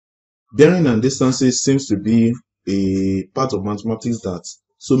Bearing and distances seems to be a part of mathematics that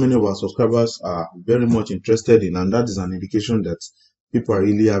so many of our subscribers are very much interested in, and that is an indication that people are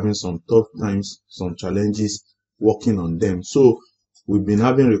really having some tough times, some challenges working on them. So we've been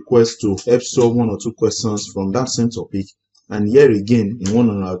having requests to help solve one or two questions from that same topic, and here again in one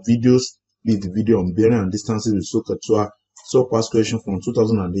of our videos, be the video on bearing and distances with SOHCAHTOA, past question from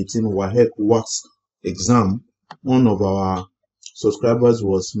 2018 WASSCE exam. One of our subscribers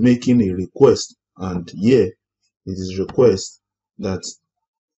was making a request, and here it is request that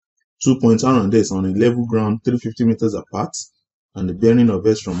 2 points R and S on a level ground 350 meters apart, and the bearing of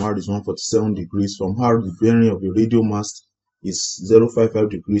S from R is 147 degrees. From R, the bearing of the radial mast is 055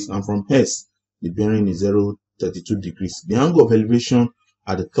 degrees, and from S, the bearing is 032 degrees. The angle of elevation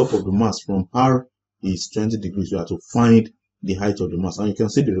at the top of the mast from R is 20 degrees. We have to find the height of the mast, and you can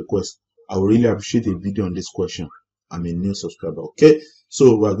see the request. I would really appreciate a video on this question. I'm a new subscriber. Okay,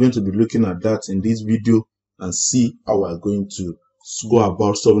 so we're going to be looking at that in this video and see how we're going to go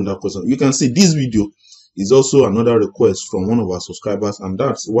about solving that question. You can see this video is also another request from one of our subscribers, and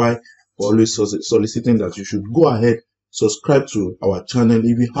that's why we're always soliciting that you should go ahead, subscribe to our channel.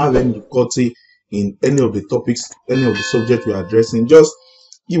 If you have any difficulty in any of the topics, any of the subjects we're addressing, just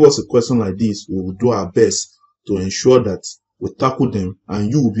give us a question like this. We will do our best to ensure that we tackle them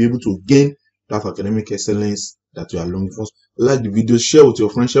and you will be able to gain that academic excellence that you are longing for. Like the video, share with your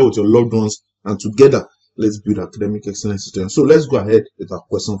friends, share with your loved ones, and together let's build academic excellence system. So let's go ahead with our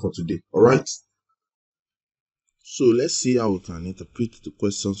question for today. All right. So let's see how we can interpret the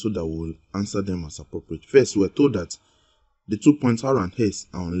question so that we'll answer them as appropriate. First, we're told that the 2 points R and S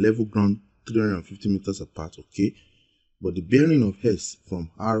are on level ground 350 meters apart, okay? But the bearing of S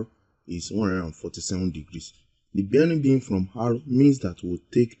from R is 147 degrees. The bearing being from R means that we'll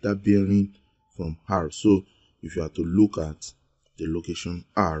take that bearing from R. So if you are to look at the location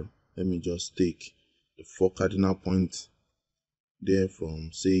R, let me just take the 4 cardinal points there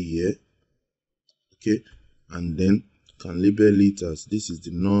from, say, here, okay, and then can label it as this is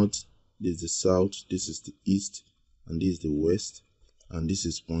the north, this is the south, this is the east, and this is the west, and this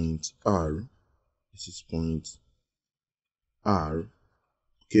is point R, this is point R,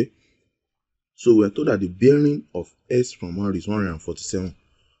 okay. So we are told that the bearing of S from R is 147.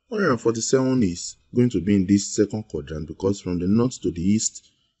 147 is going to be in this second quadrant because from the north to the east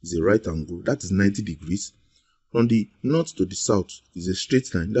is a right angle, that is 90 degrees. From the north to the south is a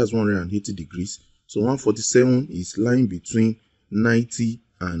straight line, that's 180 degrees. So 147 is lying between 90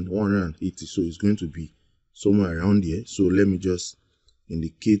 and 180, so it's going to be somewhere around here. So let me just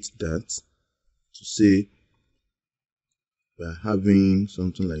indicate that to say we're having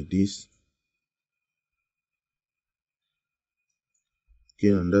something like this. Okay,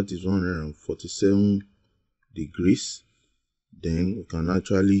 and that is 147 degrees. Then we can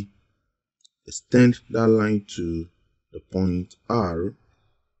actually extend that line to the point R.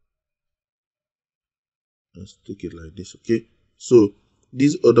 Let's take it like this, okay? So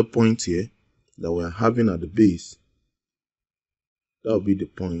this other point here that we're having at the base, that will be the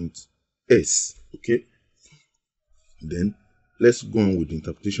point S, okay? Then let's go on with the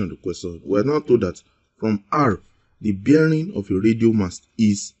interpretation of the question. We're now told that from R, the bearing of a radial mast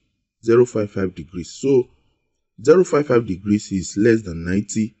is 055 degrees. So 055 degrees is less than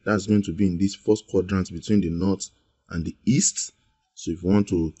 90. That's going to be in this first quadrant between the north and the east. So if you want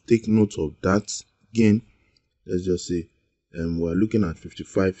to take note of that, again, let's just say we're looking at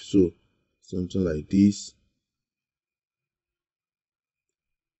 55. So something like this.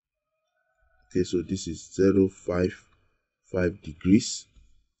 Okay, so this is 055 degrees.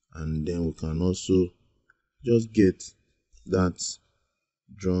 And then we can also just get that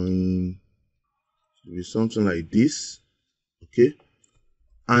drawing to be something like this, okay?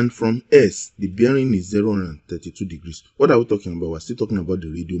 And from S, the bearing is 032 degrees. What are we talking about? We're still talking about the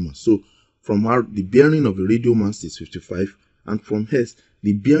radial mass. So from R, the bearing of the radial mass is 55, and from S,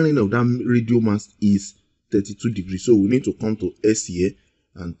 the bearing of that radial mass is 32 degrees. So we need to come to S here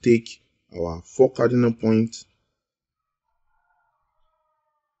and take our 4 cardinal points.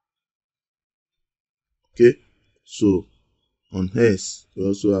 Okay, so on S, we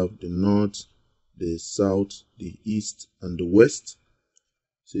also have the north, the south, the east, and the west.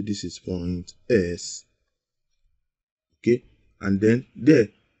 So this is point S. Okay, and then there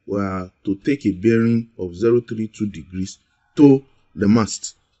we are to take a bearing of 032 degrees to the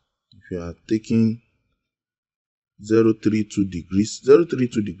mast. If you are taking 032 degrees,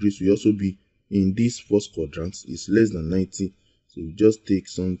 032 degrees will also be in this first quadrant, is less than 90. So you just take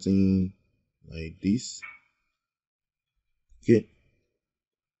something like this. Okay,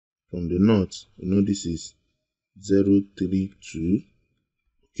 from the north, you know this is 032.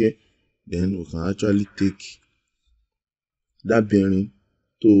 Okay, then we can actually take that bearing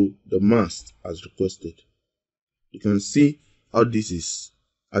to the mast as requested. You can see how this is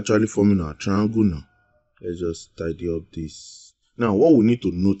actually forming our triangle now. Let's just tidy up this. Now, what we need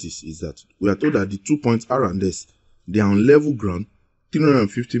to notice is that we are told that the 2 points R and S, they are on level ground,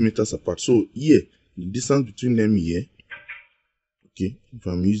 350 meters apart. So here, the distance between them here, okay, if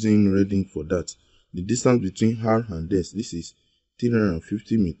I'm using red ink for that, the distance between R and S, this is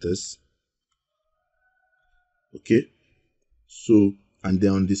 350 meters. Okay, so, and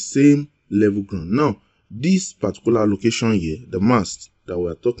they're on the same level ground. Now, this particular location here, the mast that we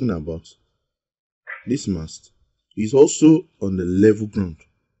are talking about, this mast is also on the level ground.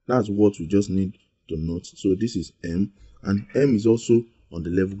 That's what we just need to note. So this is M, and M is also on the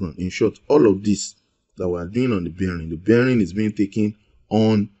level ground. In short, all of this that we are doing on the bearing is being taken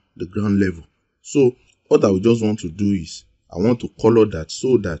on the ground level. So what I would just want to do is, I want to color that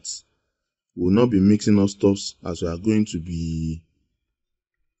so that we will not be mixing up stuffs as we are going to be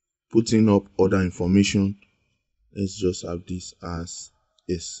putting up other information. Let's just have this as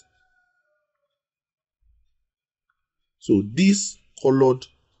S. So this colored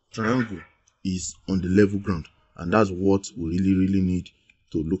triangle is on the level ground, and that's what we really need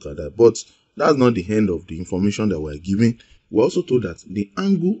to look at that. But that's not the end of the information that we're given. We're also told that the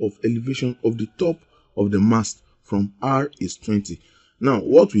angle of elevation of the top of the mast from R is 20. Now,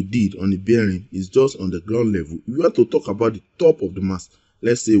 what we did on the bearing is just on the ground level. If we want to talk about the top of the mast,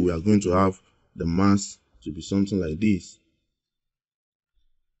 let's say we are going to have the mast to be something like this.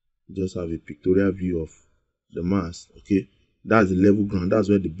 Just have a pictorial view of the mast. Okay, that's the level ground, that's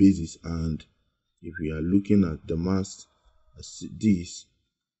where the base is. And if we are looking at the mast as this,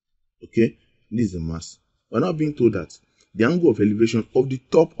 okay, this is the mast. We're now being told that the angle of elevation of the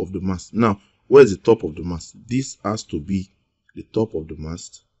top of the mast. Now, where is the top of the mast? This has to be the top of the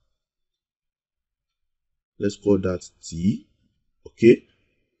mast. Let's call that T. Okay,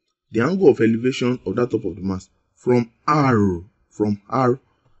 the angle of elevation of that top of the mast from R,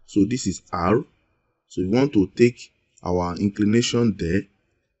 so this is R. So we want to take our inclination there.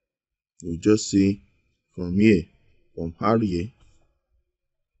 We just say from here, from R here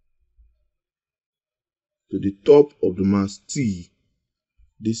to the top of the mast T,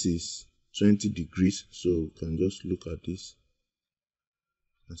 this is 20 degrees. So we can just look at this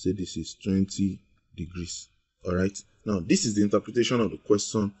and say this is 20 degrees. All right. Now, this is the interpretation of the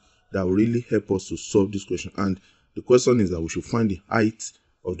question that will really help us to solve this question. And the question is that we should find the height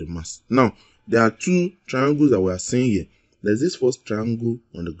of the mast. Now, there are two triangles that we are seeing here. There's this first triangle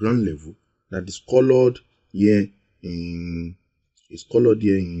on the ground level that is colored here in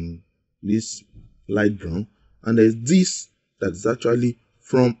this light brown, and there's this that is actually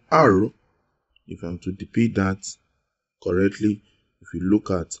from R. If I'm to depict that correctly, if you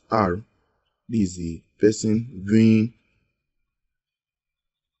look at R, this is the person viewing,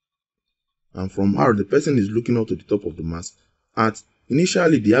 and from R, the person is looking up to the top of the mast. At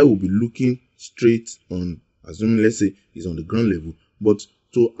initially, the eye will be looking straight on, assuming let's say it's on the ground level, but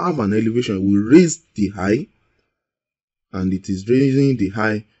to have an elevation, we raise the eye, and it is raising the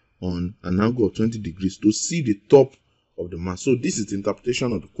eye on an angle of 20 degrees to see the top of the mast. So this is the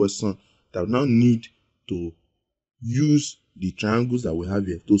interpretation of the question that we now need to use the triangles that we have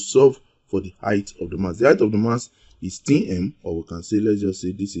here to solve for the height of the mast. The height of the mast is Tm, or we can say, let's just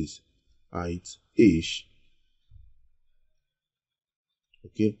say this is height H.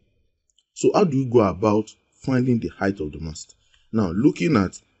 Okay, so how do we go about finding the height of the mast? Now, looking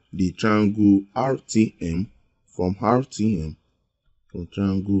at the triangle RTM, from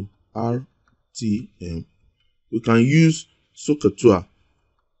triangle RTM, we can use SOHCAHTOA.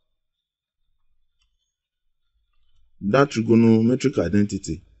 That trigonometric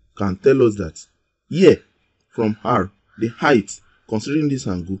identity can tell us that here from R, the height, considering this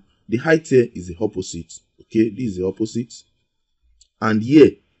angle, the height here is the opposite. Okay, this is the opposite. And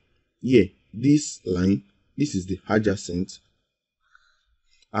here, this line, this is the adjacent.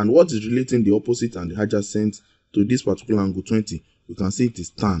 And what is relating the opposite and the adjacent to this particular angle 20? We can say it is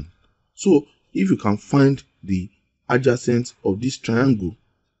tan. So if you can find the adjacent of this triangle,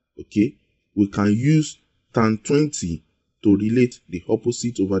 okay, we can use tan 20 to relate the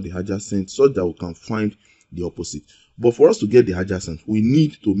opposite over the adjacent so that we can find the opposite. But for us to get the adjacent, we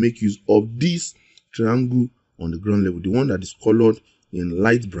need to make use of this triangle on the ground level, the one that is colored in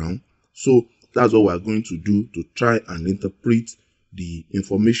light brown. So that's what we are going to do to try and interpret the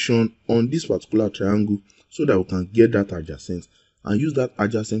information on this particular triangle so that we can get that adjacent and use that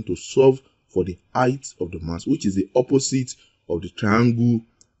adjacent to solve for the height of the mast, which is the opposite of the triangle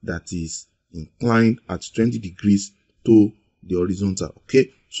that is inclined at 20 degrees to the horizontal.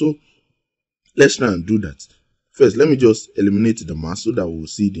 Okay, so Let's try and do that. First, let me just eliminate the mass so that we'll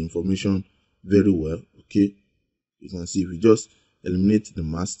see the information very well. Okay, you can see if we just eliminate the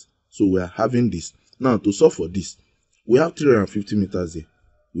mass, so we are having this. Now to solve for this, we have 350 meters here.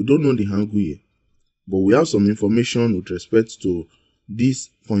 We don't know the angle here, but we have some information with respect to this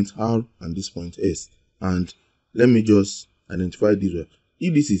point R and this point S. And let me just identify this way.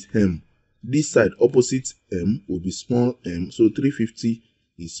 If this is M, this side opposite M will be small m, so 350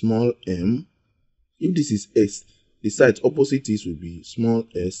 is small m. If this is S, the side opposite it will be small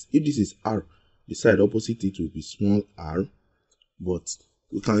s. If this is R, the side opposite it will be small r. But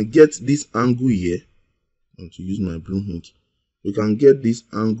we can get this angle here. I want to use my blue ink. We can get this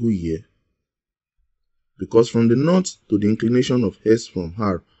angle here because from the north to the inclination of S from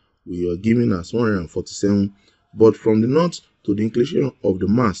R, we are given as 147, but from the north to the inclination of the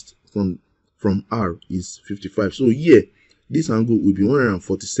mast from R is 55. So here, this angle will be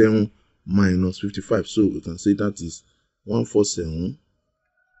 147 minus 55. So we can say that is 147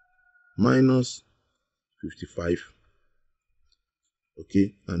 minus 55.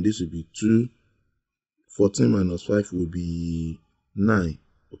 Okay, and this will be 2. 14 minus 5 will be 9.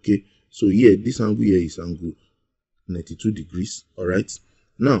 Okay, so here, this angle here is angle 92 degrees. All right,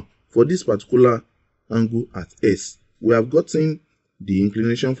 now for this particular angle at S, we have gotten the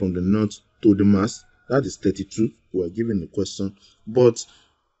inclination from the north to the mass, that is 32. We are given the question, but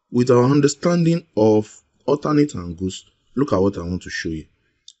with our understanding of alternate angles, look at what I want to show you.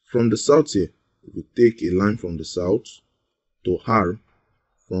 From the south here, if we take a line from the south to R,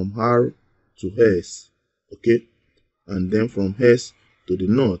 from R to S, okay, and then from S to the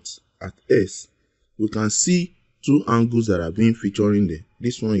north at S, we can see two angles that are being featured in there.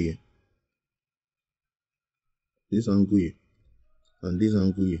 This one here, this angle here, and this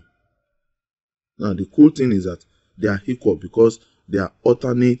angle here. Now the cool thing is that they are equal because they are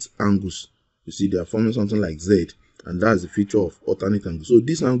alternate angles. You see, they are forming something like Z, and that's the feature of alternate angles. So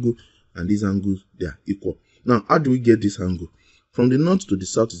this angle and this angle, they are equal. Now, how do we get this angle? From the north to the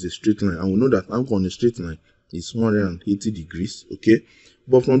south is a straight line, and we know that angle on a straight line is 180 degrees. Okay,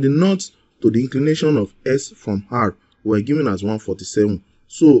 but from the north to the inclination of S from R, we are given as 147.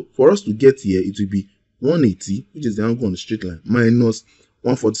 So for us to get here, it will be 180, which is the angle on the straight line, minus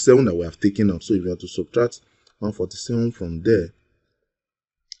 147 that we have taken out. So if you have to subtract 147 from there,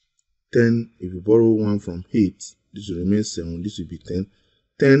 10, if you borrow 1 from 8, this will remain 7, this will be 10.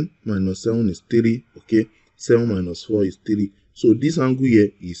 10 minus 7 is 3, okay, 7 minus 4 is 3. So this angle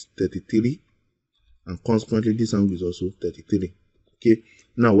here is 33, and consequently this angle is also 33. Okay,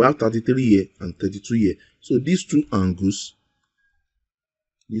 now we have 33 here and 32 here. So these two angles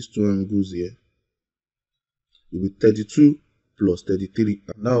here will be 32 plus 33,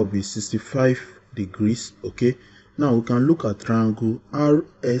 and that will be 65 degrees. Okay, now we can look at triangle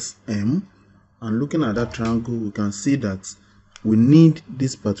RSM, and looking at that triangle, we can see that we need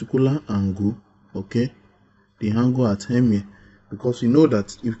this particular angle, okay, the angle at M here, because we know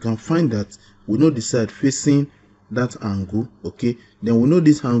that if we can find that, we know the side facing that angle, okay, then we know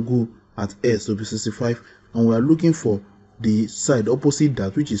this angle at S will be 65, and we are looking for the side opposite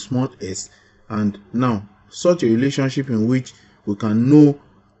that, which is small s. And now such a relationship in which we can know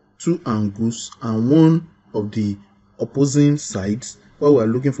two angles and one of the opposing sides, while we are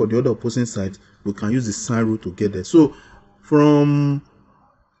looking for the other opposing side, we can use the sine rule to get there. So from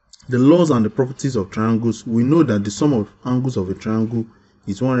the laws and the properties of triangles, we know that the sum of angles of a triangle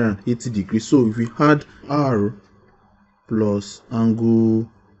is 180 degrees. So if we had R plus angle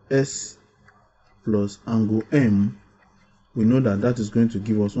S plus angle M, we know that that is going to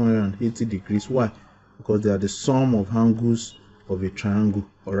give us 180 degrees. Why? Because they are the sum of angles of a triangle.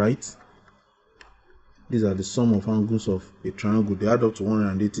 All right, these are the sum of angles of a triangle. They add up to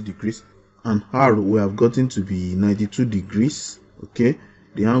 180 degrees, and R we have gotten to be 92 degrees. Okay,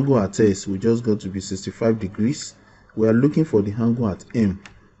 the angle at S we just got to be 65 degrees. We are looking for the angle at M.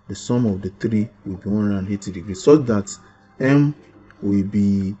 The sum of the three will be 180 degrees, so that M will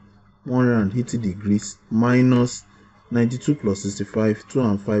be 180 degrees minus 92 plus 65, 2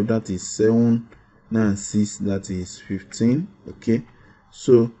 and 5, that is 7, 9 and 6, that is 15. Okay,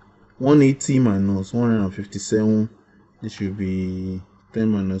 so 180 minus 157, this should be 10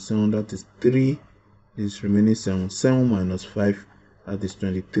 minus 7, that is 3, this remaining 7, 7 minus 5, that is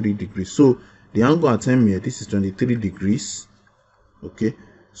 23 degrees. So the angle at M here, this is 23 degrees. Okay,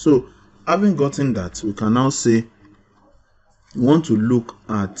 so having gotten that, we can now say we want to look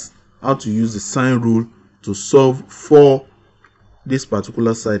at how to use the sine rule to solve for this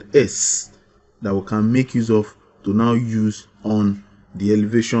particular side S that we can make use of to now use on the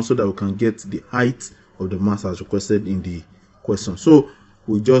elevation, so that we can get the height of the mass as requested in the question. So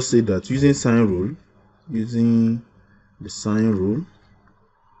we just say that using sine rule,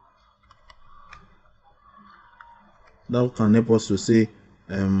 that can help us to say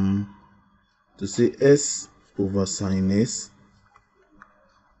s over sine s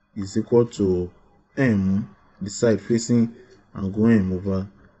is equal to m, the side facing angle m, over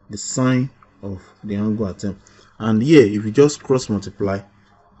the sine of the angle at m. And here, if you just cross multiply,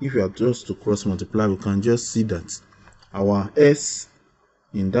 if you are just to cross multiply, we can just see that our s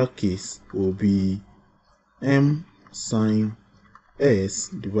in that case will be m sine s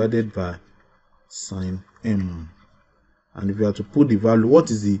divided by sine m. And if you have to put the value,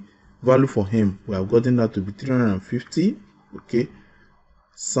 what is the value for m? We have gotten that to be 350. Okay,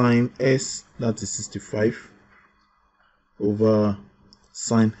 sine s, that is 65, over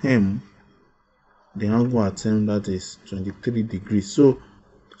sine m, the angle at m, that is 23 degrees. So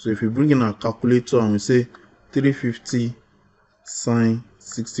if you bring in our calculator and we say 350 sine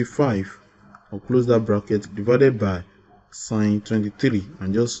 65, or close that bracket, divided by sine 23,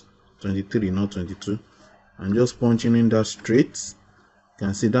 and just 23, not 22, and just punching in that straight, you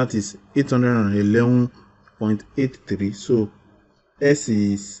can see that is 811.83. so s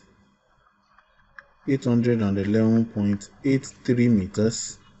is 811.83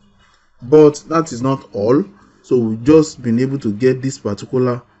 meters. But that is not all. So we've just been able to get this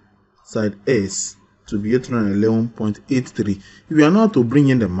particular side s to be 811.83. If you are now to bring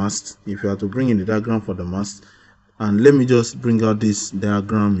in the mast, if you are to bring in the diagram for the mast, and let me just bring out this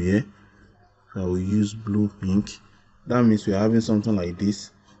diagram here. I will use blue ink. That means we are having something like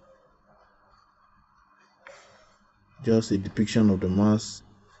this, just a depiction of the mast.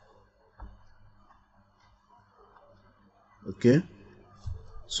 Okay,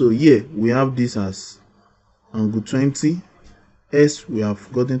 so here we have this as angle 20. S we have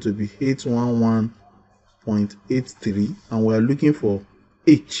gotten to be 811.83, and we are looking for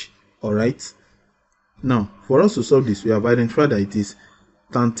h. All right, now for us to solve this, we have identified that it is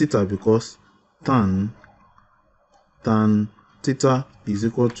tan theta, because tan theta is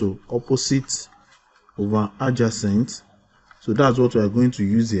equal to opposite over adjacent. So that's what we are going to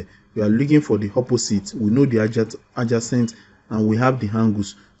use here. We are looking for the opposite. We know the adjacent, and we have the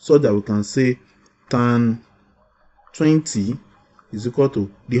angles, so that we can say tan 20 is equal to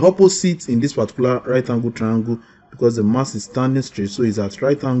the opposite in this particular right angle triangle, because the mass is standing straight, so it's at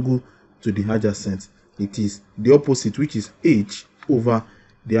right angle to the adjacent. It is the opposite, which is h, over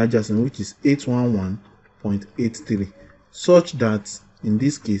the adjacent, which is 811.83, such that in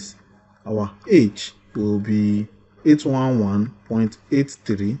this case our h will be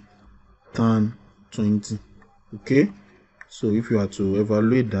 811.83 tan 20. Okay, so if you are to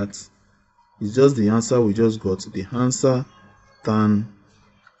evaluate that, it's just the answer we just got. The answer, tan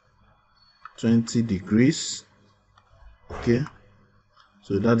 20 degrees. Okay,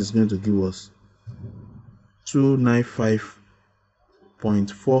 so that is going to give us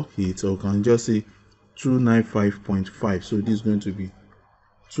 295.48, or we can just say 295.5. so this is going to be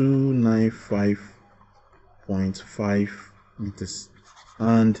 295.5 meters.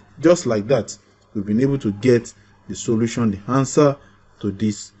 And just like that, we've been able to get the solution, the answer to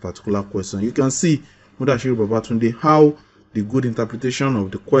this particular question. You can see Mudashiru Babatunde how the good interpretation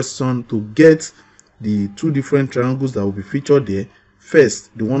of the question to get the two different triangles that will be featured there.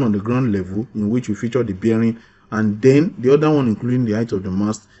 First, the one on the ground level, in which we feature the bearing, and then the other one including the height of the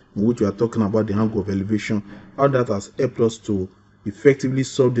mast, in which we are talking about the angle of elevation. How that has helped us to effectively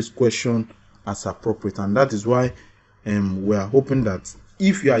solve this question as appropriate. And that is why we are hoping that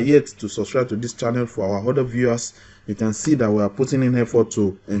if you are yet to subscribe to this channel, for our other viewers, you can see that we are putting in effort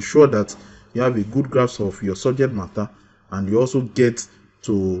to ensure that you have a good grasp of your subject matter, and you also get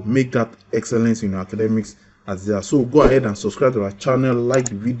to make that excellence in your academics as there. So go ahead and subscribe to our channel, like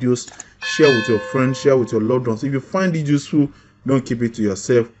the videos, share with your friends, share with your loved ones. If you find it useful, don't keep it to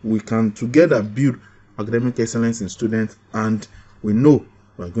yourself. We can together build academic excellence in students, and we know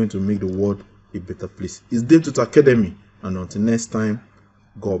we are going to make the world a better place. It's Day Academy, and until next time,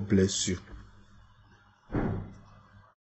 God bless you.